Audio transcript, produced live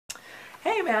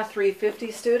Hey Math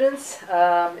 350 students,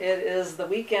 it is the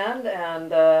weekend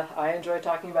and I enjoy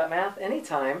talking about math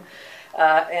anytime.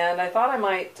 And I thought I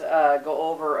might go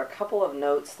over a couple of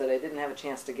notes that I didn't have a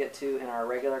chance to get to in our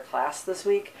regular class this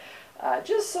week,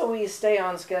 just so we stay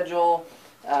on schedule.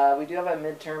 We do have a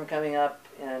midterm coming up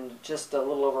in just a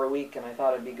little over a week, and I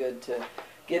thought it'd be good to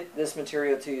get this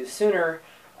material to you sooner.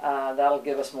 That'll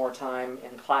give us more time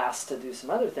in class to do some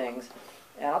other things.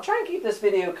 And I'll try and keep this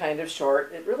video kind of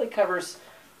short. It really covers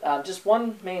just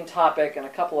one main topic and a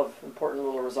couple of important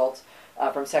little results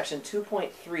from section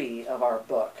 2.3 of our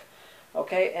book.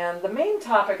 Okay, and the main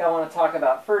topic I want to talk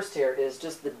about first here is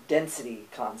just the density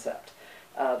concept.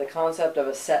 The concept of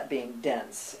a set being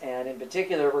dense. And in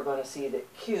particular, we're going to see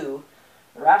that Q,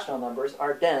 the rational numbers,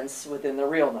 are dense within the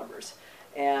real numbers.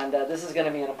 And this is going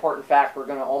to be an important fact. We're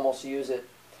going to almost use it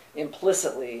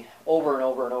implicitly over and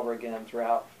over and over again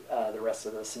throughout the rest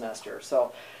of the semester.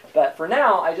 But for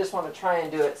now, I just want to try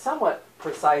and do it somewhat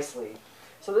precisely.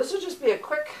 So this will just be a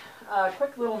quick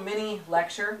little mini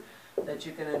lecture that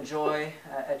you can enjoy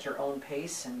at your own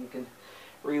pace, and you can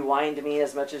rewind me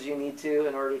as much as you need to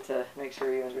in order to make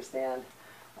sure you understand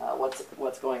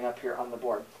what's going up here on the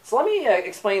board. So let me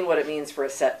explain what it means for a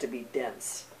set to be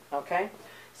dense. Okay,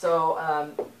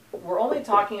 so we're only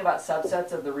talking about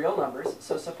subsets of the real numbers.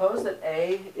 So suppose that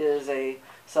A is a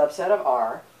subset of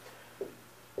R.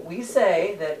 We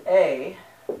say that A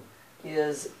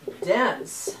is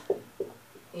dense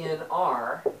in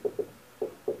R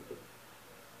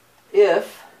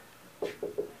if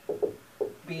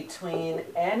between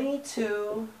any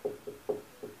two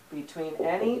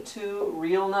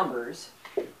real numbers,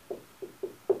 so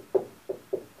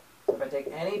if I take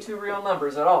any two real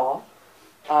numbers at all,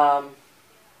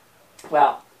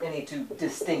 well, any two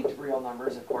distinct real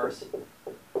numbers, of course.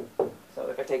 So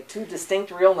if I take two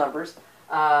distinct real numbers,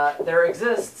 there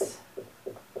exists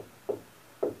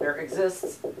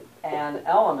an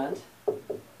element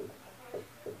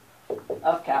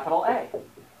of capital A.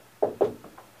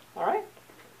 All right?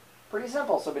 Pretty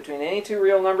simple. So between any two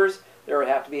real numbers, there would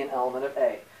have to be an element of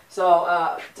A.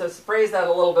 So to phrase that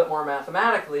a little bit more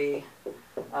mathematically,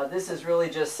 this is really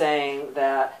just saying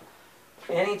that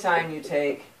anytime you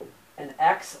take an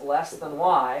x less than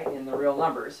y in the real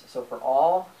numbers, so for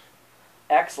all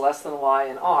x less than y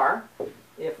in R,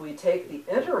 if we take the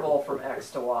interval from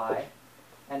x to y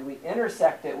and we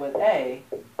intersect it with A,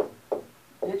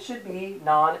 it should be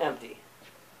non-empty.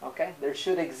 Okay? There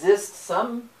should exist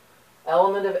some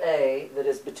element of A that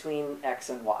is between x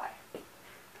and y.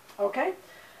 Okay?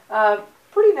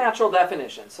 Pretty natural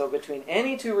definition. So between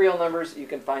any two real numbers, you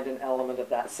can find an element of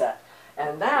that set.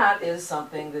 And that is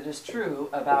something that is true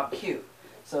about Q.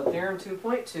 So theorem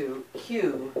 2.2,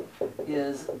 Q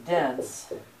is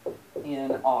dense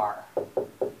in R.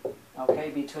 Okay,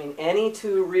 between any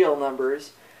two real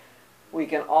numbers, we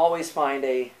can always find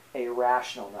a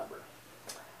rational number.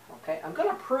 Okay, I'm going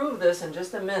to prove this in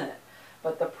just a minute,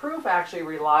 but the proof actually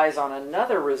relies on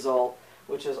another result,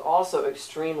 which is also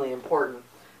extremely important,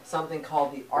 something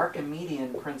called the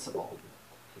Archimedean Principle.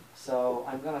 So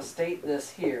I'm going to state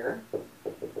this here,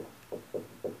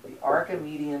 the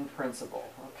Archimedean Principle.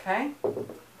 Okay?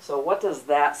 So what does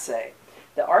that say?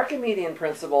 The Archimedean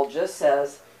Principle just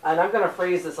says, and I'm going to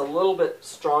phrase this a little bit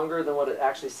stronger than what it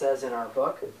actually says in our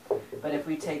book, but if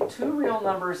we take two real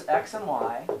numbers, x and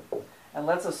y, and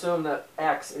let's assume that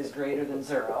x is greater than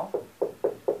 0,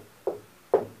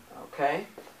 okay,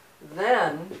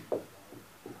 then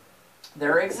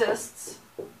there exists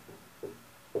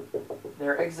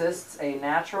a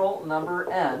natural number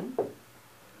n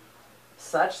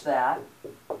such that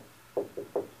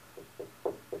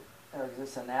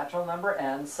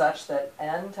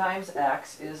n times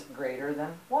x is greater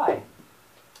than y.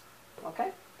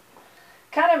 Okay?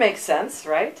 Kind of makes sense,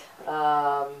 right?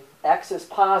 X is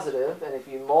positive, and if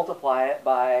you multiply it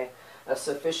by a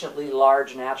sufficiently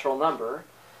large natural number,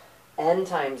 n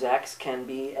times x can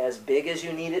be as big as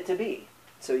you need it to be.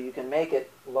 So you can make it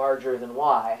larger than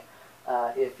y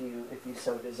if you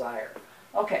so desire.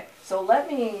 Okay, so let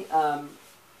me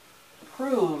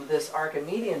prove this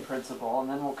Archimedean principle, and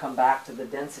then we'll come back to the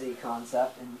density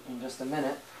concept in just a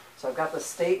minute. So I've got the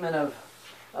statement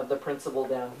of the principle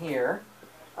down here,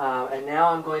 and now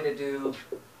I'm going to do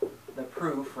the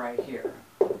proof right here.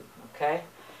 Okay?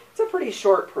 It's a pretty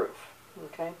short proof.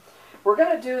 Okay? We're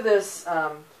going to do this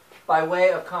by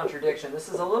way of contradiction. This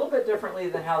is a little bit differently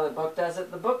than how the book does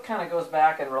it. The book kind of goes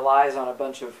back and relies on a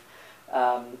bunch of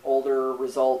older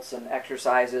results and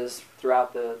exercises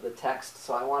throughout the text,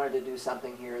 so I wanted to do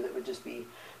something here that would just be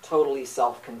totally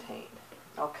self-contained.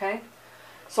 Okay?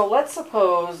 So let's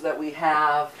suppose that we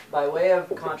have, by way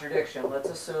of contradiction, let's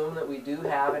assume that we do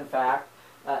have, in fact,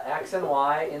 x and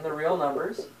y in the real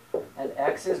numbers, and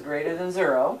x is greater than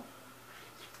 0.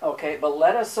 Okay, but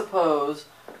let us suppose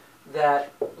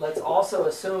that, let's also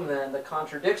assume then, the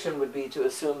contradiction would be to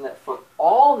assume that for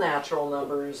all natural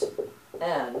numbers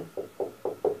n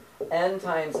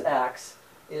times x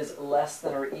is less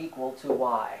than or equal to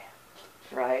y,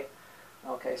 right?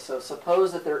 Okay, so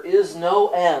suppose that there is no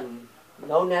n,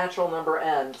 no natural number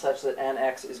n such that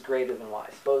nx is greater than y.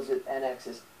 Suppose that nx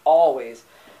is always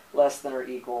less than or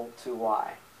equal to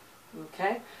y.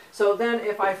 Okay, so then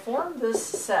if I form this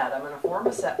set, I'm going to form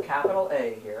a set capital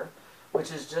A here,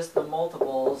 which is just the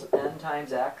multiples n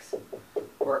times x,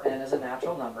 where n is a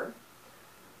natural number.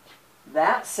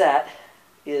 That set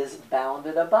is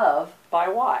bounded above by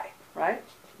y, right?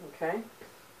 Okay,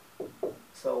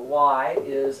 so y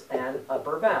is an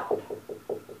upper bound.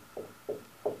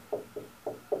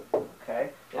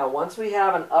 Okay, now once we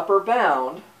have an upper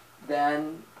bound,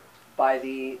 then by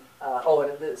the,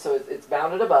 so it's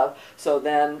bounded above, so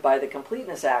then by the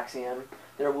completeness axiom,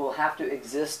 there will have to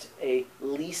exist a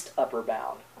least upper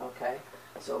bound. Okay,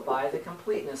 so by the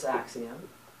completeness axiom,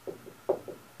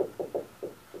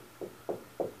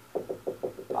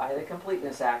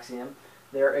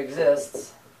 there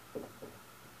exists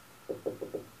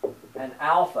an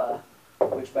alpha,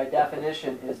 which by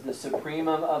definition is the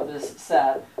supremum of this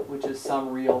set, which is some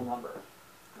real number.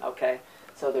 Okay,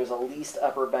 so there's a least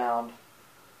upper bound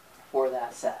for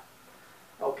that set.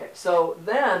 Okay, so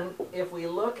then if we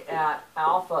look at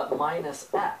alpha minus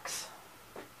x,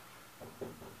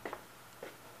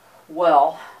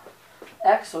 well,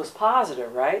 x was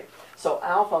positive, right? So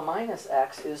alpha minus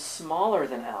x is smaller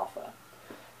than alpha.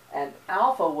 And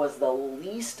alpha was the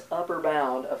least upper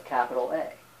bound of capital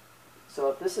A. So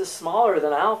if this is smaller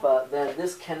than alpha, then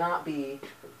this cannot be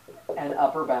an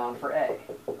upper bound for A.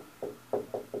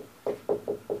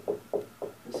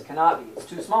 This cannot be. It's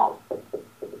too small.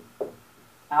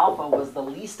 Alpha was the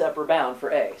least upper bound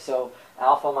for A. So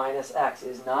alpha minus x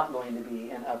is not going to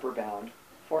be an upper bound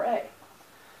for A.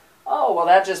 Oh, well,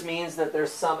 that just means that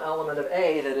there's some element of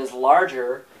A that is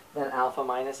larger than alpha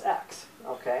minus x.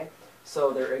 Okay?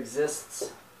 So there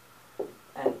exists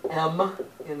an m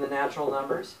in the natural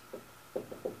numbers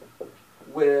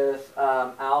with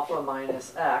alpha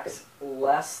minus x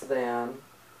less than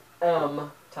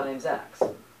m times x.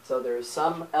 So there's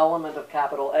some element of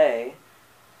capital A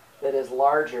that is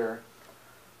larger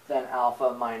than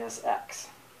alpha minus x.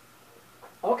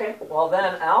 Okay, well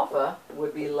then alpha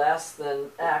would be less than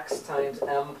x times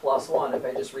m plus 1 if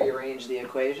I just rearrange the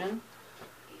equation.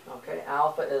 Okay,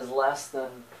 alpha is less than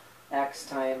x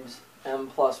times m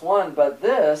plus 1, but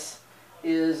this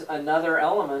is another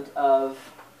element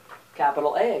of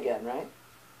capital A again, right?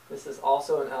 This is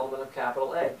also an element of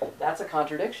capital A. That's a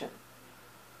contradiction,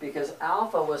 because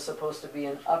alpha was supposed to be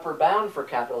an upper bound for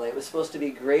capital A. It was supposed to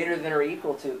be greater than or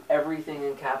equal to everything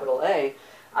in capital A.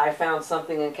 I found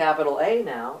something in capital A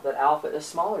now that alpha is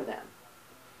smaller than.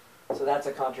 So that's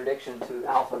a contradiction to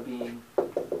alpha being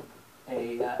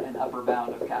an upper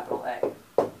bound of capital A.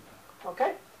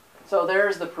 Okay? So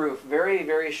there's the proof, very,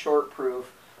 very short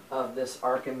proof of this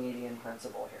Archimedean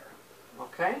principle here.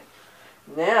 Okay?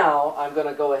 Now I'm going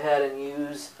to go ahead and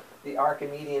use the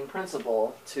Archimedean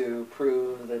principle to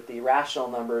prove that the rational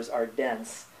numbers are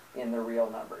dense in the real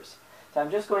numbers. So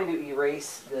I'm just going to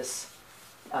erase this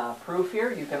proof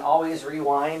here. You can always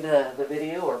rewind the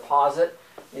video or pause it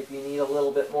if you need a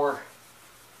little bit more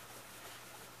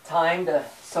time to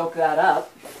soak that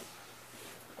up.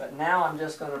 But now I'm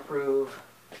just going to prove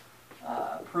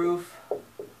proof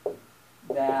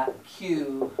that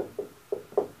Q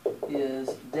is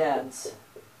dense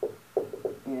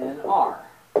in R.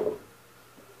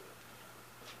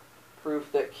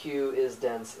 Proof that Q is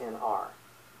dense in R.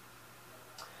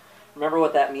 Remember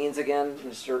what that means again,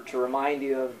 just to remind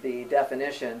you of the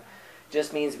definition.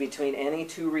 Just means between any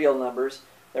two real numbers,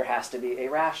 there has to be a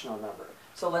rational number.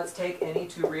 So let's take any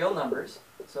two real numbers.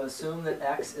 So assume that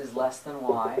x is less than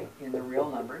y in the real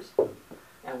numbers.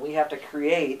 And we have to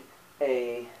create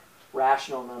a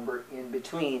rational number in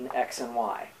between x and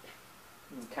y.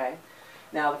 Okay?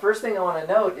 Now the first thing I want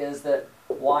to note is that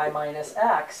y minus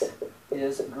x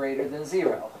is greater than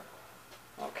 0.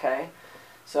 Okay?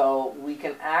 So we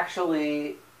can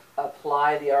actually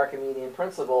apply the Archimedean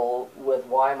principle with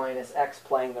y minus x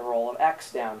playing the role of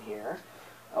x down here.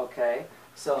 Okay?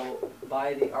 So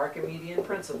by the Archimedean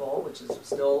principle, which is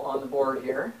still on the board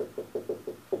here,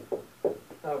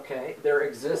 okay, there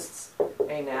exists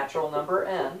a natural number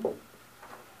n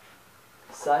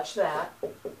such that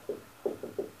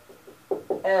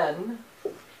n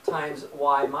times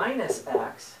y minus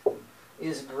x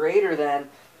is greater than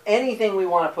anything we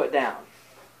want to put down.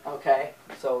 Okay?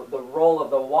 So the role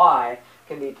of the y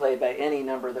can be played by any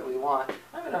number that we want.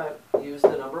 I'm going to use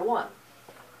the number 1.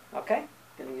 Okay?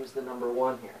 I'm going to use the number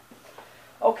 1 here.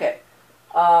 Okay.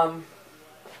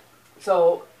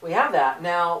 So we have that.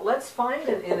 Now let's find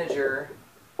an integer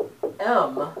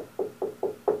m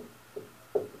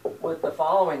with the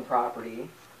following property.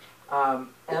 M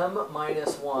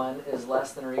minus 1 is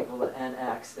less than or equal to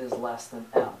nx is less than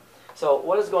m. So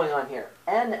what is going on here?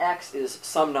 Nx is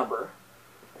some number.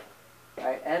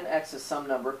 Right? Nx is some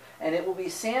number, and it will be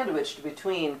sandwiched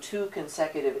between two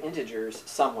consecutive integers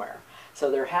somewhere. So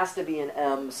there has to be an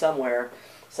m somewhere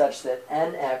such that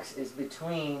nx is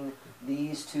between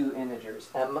these two integers,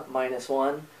 m minus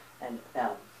 1 and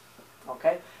m.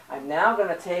 Okay? I'm now going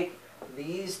to take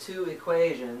these two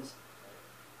equations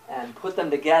and put them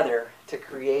together to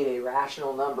create a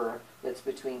rational number that's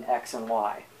between x and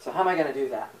y. So how am I going to do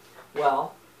that?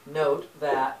 Well, note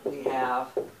that we have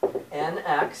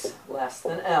nx less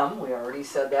than m. We already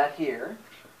said that here.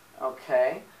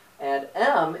 Okay? And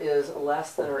m is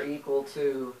less than or equal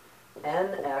to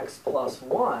nx plus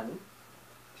 1.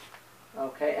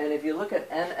 Okay? And if you look at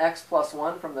nx plus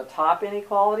 1 from the top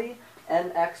inequality,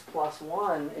 nx plus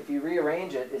 1, if you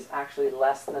rearrange it, is actually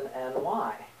less than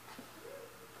ny.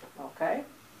 Okay?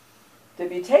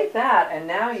 If you take that, and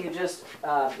now you just,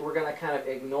 we're going to kind of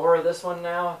ignore this one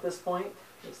now at this point,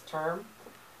 this term,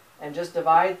 and just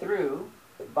divide through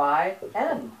by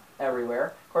n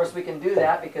everywhere. Of course, we can do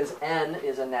that because n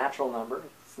is a natural number.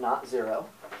 It's not 0.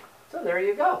 So there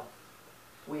you go.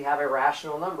 We have a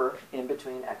rational number in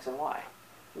between x and y.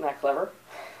 Isn't that clever?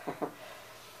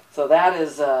 So that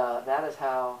is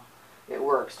how it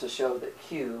works to show that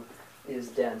Q is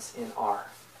dense in R.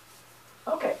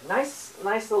 Okay, nice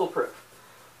little proof.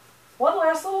 One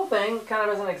last little thing, kind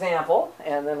of as an example,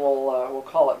 and then we'll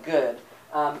call it good.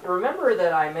 Remember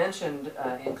that I mentioned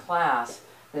in class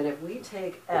that if we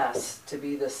take S to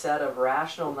be the set of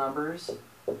rational numbers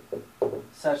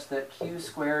such that Q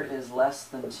squared is less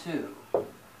than 2,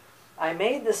 I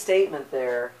made the statement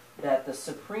there that the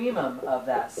supremum of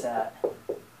that set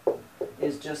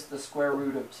is just the square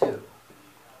root of 2.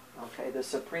 Okay, the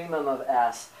supremum of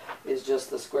S is just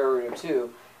the square root of 2,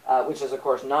 which is, of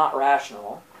course, not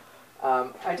rational.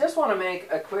 I just want to make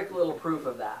a quick little proof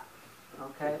of that.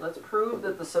 Okay, let's prove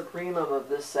that the supremum of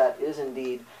this set is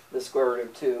indeed the square root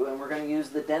of 2, and we're going to use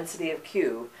the density of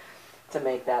Q to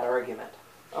make that argument.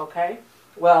 Okay?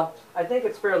 Well, I think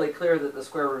it's fairly clear that the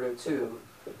square root of 2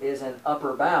 is an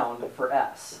upper bound for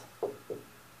S.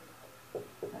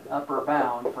 An upper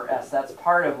bound for S. That's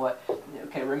part of what...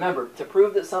 Okay, remember, to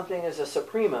prove that something is a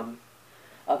supremum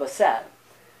of a set,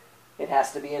 it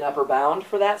has to be an upper bound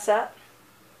for that set,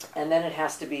 and then it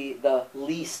has to be the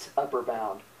least upper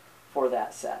bound for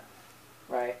that set,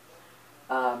 right?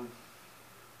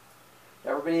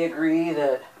 Everybody agree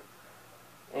that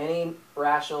any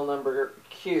rational number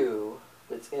Q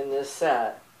that's in this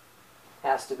set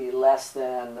has to be less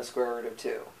than the square root of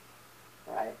 2,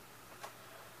 right?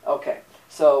 Okay,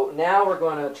 so now we're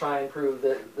going to try and prove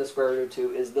that the square root of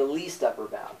 2 is the least upper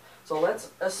bound. So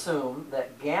let's assume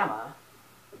that gamma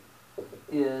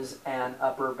is an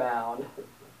upper bound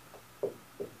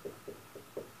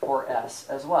for S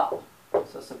as well.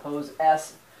 So suppose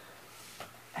S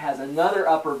has another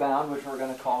upper bound, which we're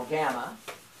going to call gamma.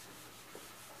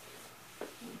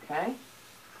 Okay?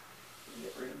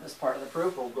 Get rid of this part of the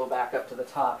proof. We'll go back up to the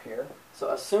top here. So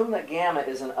assume that gamma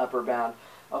is an upper bound.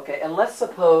 Okay, and let's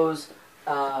suppose,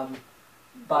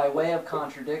 by way of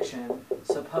contradiction,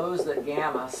 suppose that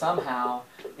gamma somehow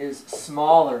is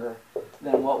smaller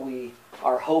than what we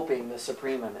are hoping the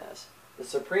supremum is. The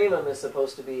supremum is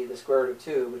supposed to be the square root of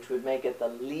 2, which would make it the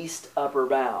least upper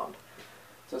bound.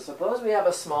 So suppose we have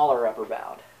a smaller upper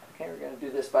bound. Okay, we're going to do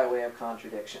this by way of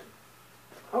contradiction.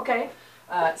 Okay,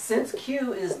 since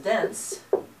Q is dense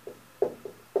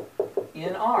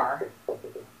in R,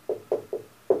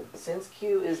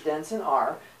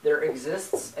 there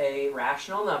exists a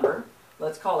rational number,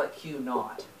 let's call it Q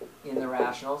naught in the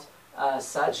rationals,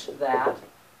 such that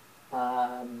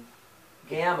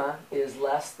gamma is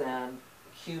less than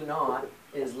Q naught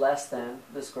is less than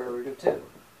the square root of 2.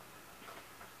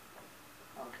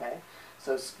 Okay,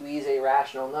 so squeeze a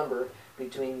rational number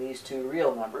between these two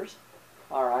real numbers.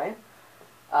 All right.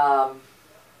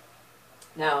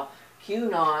 Now, Q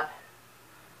naught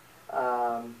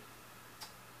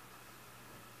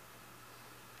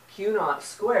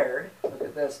squared, look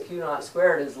at this, Q naught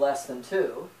squared is less than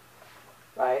 2,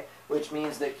 right? Which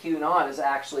means that Q naught is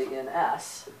actually in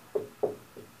S.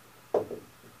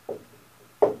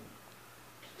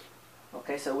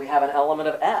 Okay, so we have an element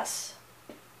of S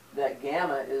that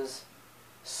gamma is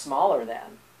smaller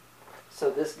than.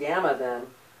 So this gamma then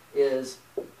is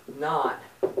not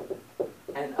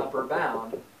an upper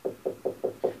bound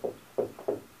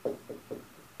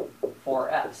for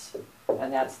S.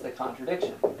 And that's the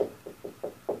contradiction. We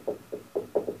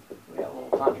got a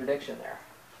little contradiction there.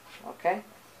 Okay?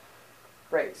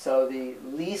 Great. So the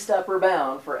least upper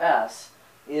bound for S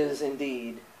is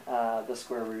indeed the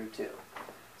square root of 2.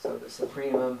 So the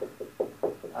supremum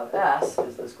of S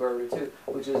is the square root of 2,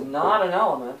 which is not an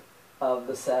element of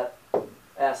the set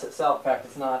S itself. In fact,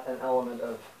 it's not an element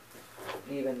of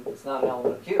it's not an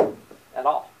element of Q at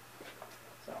all.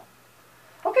 So,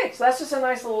 okay, so that's just a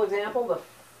nice little example to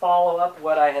follow up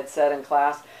what I had said in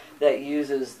class that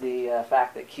uses the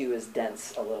fact that Q is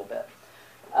dense a little bit.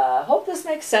 Hope this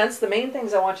makes sense. The main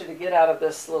things I want you to get out of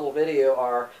this little video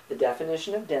are the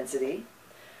definition of density,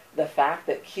 the fact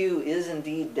that Q is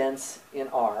indeed dense in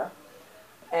R,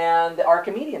 and the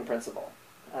Archimedean Principle.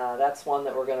 That's one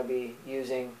that we're going to be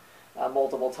using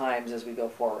multiple times as we go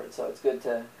forward. So it's good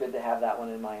to have that one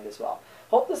in mind as well.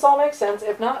 Hope this all makes sense.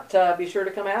 If not, be sure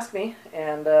to come ask me,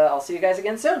 and I'll see you guys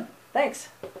again soon. Thanks.